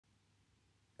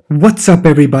What's up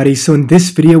everybody? So in this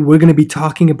video we're going to be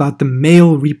talking about the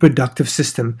male reproductive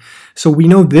system. So we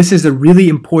know this is a really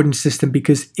important system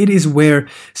because it is where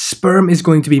sperm is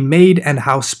going to be made and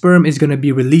how sperm is going to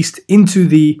be released into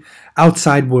the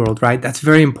outside world, right? That's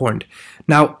very important.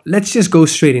 Now let's just go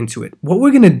straight into it. What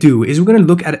we're going to do is we're going to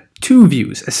look at two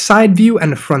views, a side view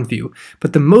and a front view.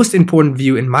 But the most important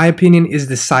view in my opinion is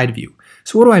the side view.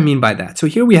 So what do I mean by that? So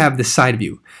here we have the side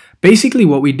view. Basically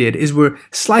what we did is we're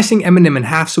slicing M&M in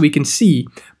half so we can see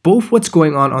both what's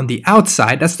going on the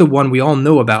outside, that's the one we all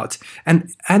know about, and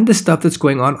the stuff that's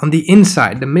going on the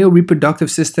inside. The male reproductive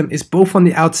system is both on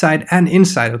the outside and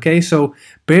inside, okay? So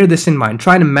bear this in mind.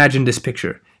 Try and imagine this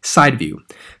picture, side view.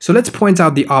 So let's point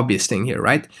out the obvious thing here,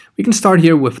 right? We can start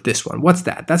here with this one. What's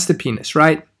that? That's the penis,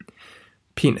 right?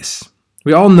 Penis.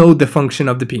 We all know the function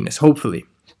of the penis, hopefully.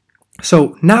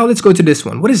 So now let's go to this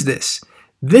one. What is this?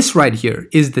 This right here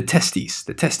is the testes,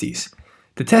 the testes.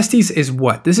 The testes is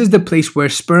what? This is the place where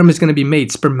sperm is going to be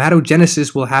made.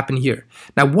 Spermatogenesis will happen here.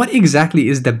 Now, what exactly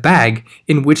is the bag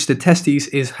in which the testes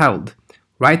is held?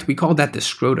 Right? We call that the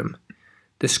scrotum.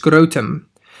 The scrotum.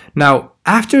 Now,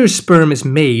 after sperm is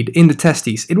made in the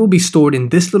testes, it will be stored in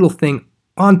this little thing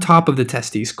on top of the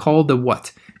testes called the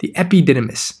what? The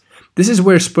epididymis. This is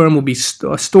where sperm will be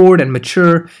stored and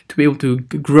mature to be able to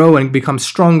grow and become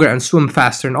stronger and swim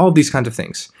faster and all these kinds of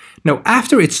things. Now,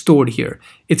 after it's stored here,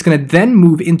 it's going to then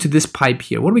move into this pipe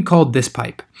here. What do we call this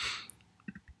pipe?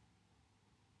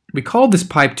 We call this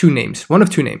pipe two names, one of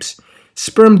two names.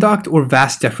 Sperm duct or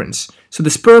vas deferens. So the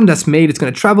sperm that's made, it's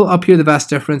going to travel up here, the vas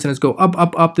deferens, and it's go up,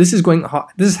 up, up. This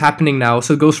is happening now.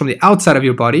 So it goes from the outside of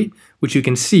your body, which you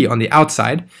can see on the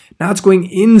outside. Now it's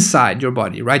going inside your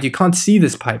body, right? You can't see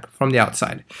this pipe from the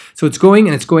outside. So it's going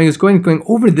and it's going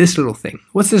over this little thing.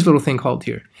 What's this little thing called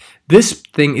here? This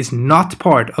thing is not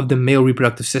part of the male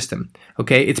reproductive system,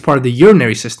 okay? It's part of the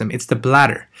urinary system. It's the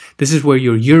bladder. This is where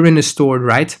your urine is stored,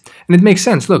 right? And it makes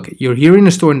sense. Look, your urine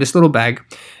is stored in this little bag,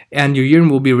 and your urine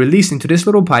will be released into this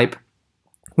little pipe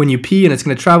when you pee, and it's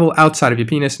going to travel outside of your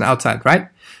penis and outside, right?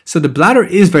 So the bladder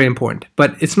is very important,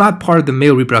 but it's not part of the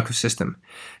male reproductive system.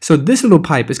 So this little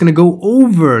pipe is going to go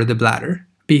over the bladder,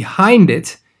 behind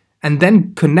it, and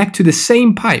then connect to the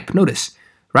same pipe. Notice,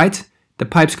 right? The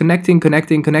pipe's connecting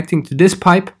to this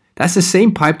pipe. That's the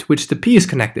same pipe to which the pee is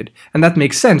connected. And that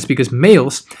makes sense because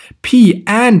males pee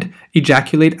and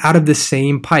ejaculate out of the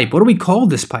same pipe. What do we call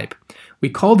this pipe? We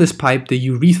call this pipe the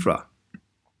urethra.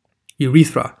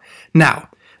 Urethra. Now,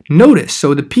 notice,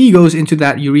 so the pee goes into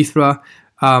that urethra,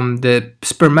 the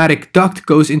spermatic duct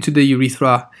goes into the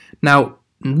urethra. Now,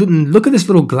 look at this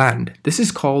little gland. This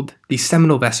is called the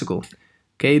seminal vesicle,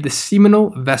 okay, the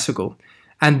seminal vesicle.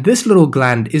 And this little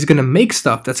gland is going to make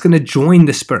stuff that's going to join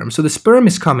the sperm. So the sperm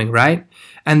is coming, right?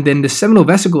 And then the seminal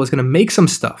vesicle is going to make some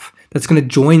stuff that's going to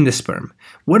join the sperm.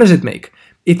 What does it make?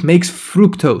 It makes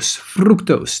fructose.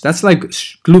 Fructose. That's like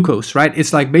glucose, right?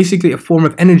 It's like basically a form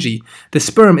of energy. The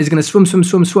sperm is going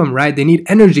to swim, right? They need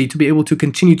energy to be able to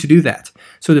continue to do that.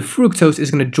 So the fructose is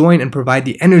going to join and provide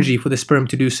the energy for the sperm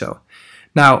to do so.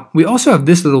 Now, we also have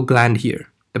this little gland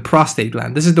here, the prostate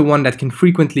gland. This is the one that can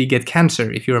frequently get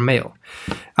cancer if you're a male.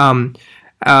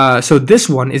 So this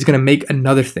one is going to make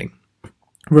another thing.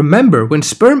 Remember, when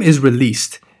sperm is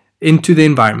released into the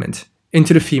environment,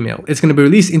 into the female, it's going to be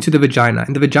released into the vagina,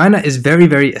 and the vagina is very,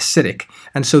 very acidic,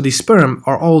 and so the sperm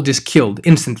are all just killed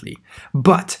instantly.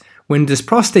 But when this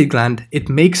prostate gland, it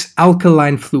makes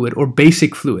alkaline fluid or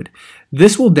basic fluid.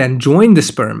 This will then join the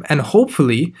sperm and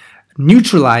hopefully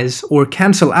neutralize or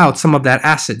cancel out some of that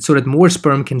acid so that more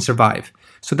sperm can survive.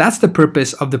 So that's the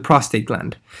purpose of the prostate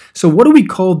gland. So what do we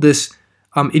call this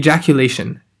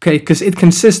ejaculation? Okay, because it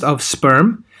consists of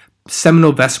sperm,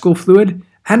 seminal vesicle fluid,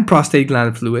 and prostate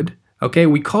gland fluid. Okay,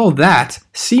 we call that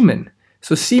semen.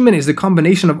 So semen is the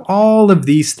combination of all of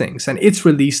these things, and it's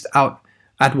released out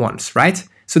at once, right?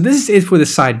 So this is it for the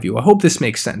side view. I hope this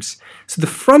makes sense. So the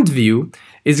front view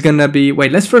is going to be,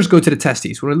 wait, let's first go to the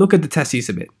testes. We're going to look at the testes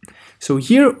a bit. So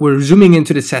here we're zooming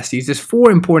into the testes. There's four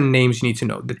important names you need to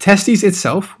know. The testes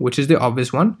itself, which is the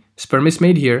obvious one. Sperm is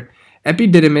made here.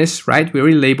 Epididymis, right? We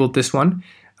already labeled this one.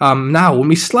 Now, when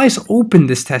we slice open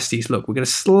this testes, look, we're going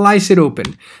to slice it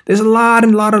open. There's a lot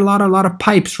of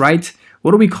pipes, right?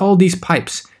 What do we call these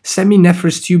pipes?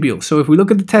 Seminiferous tubules. So if we look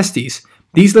at the testes,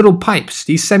 these little pipes,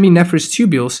 these seminiferous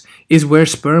tubules, is where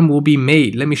sperm will be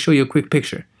made. Let me show you a quick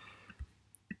picture.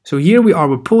 So here we are,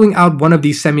 we're pulling out one of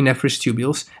these seminiferous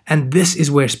tubules, and this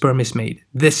is where sperm is made.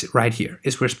 This right here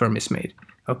is where sperm is made.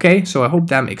 Okay, so I hope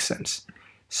that makes sense.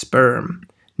 Sperm.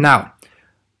 Now,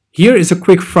 Here is a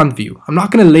quick front view. I'm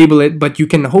not going to label it, but you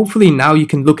can hopefully now you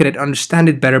can look at it, understand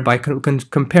it better by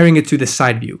comparing it to the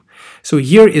side view. So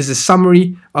here is a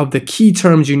summary of the key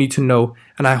terms you need to know,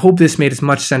 and I hope this made as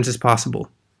much sense as possible.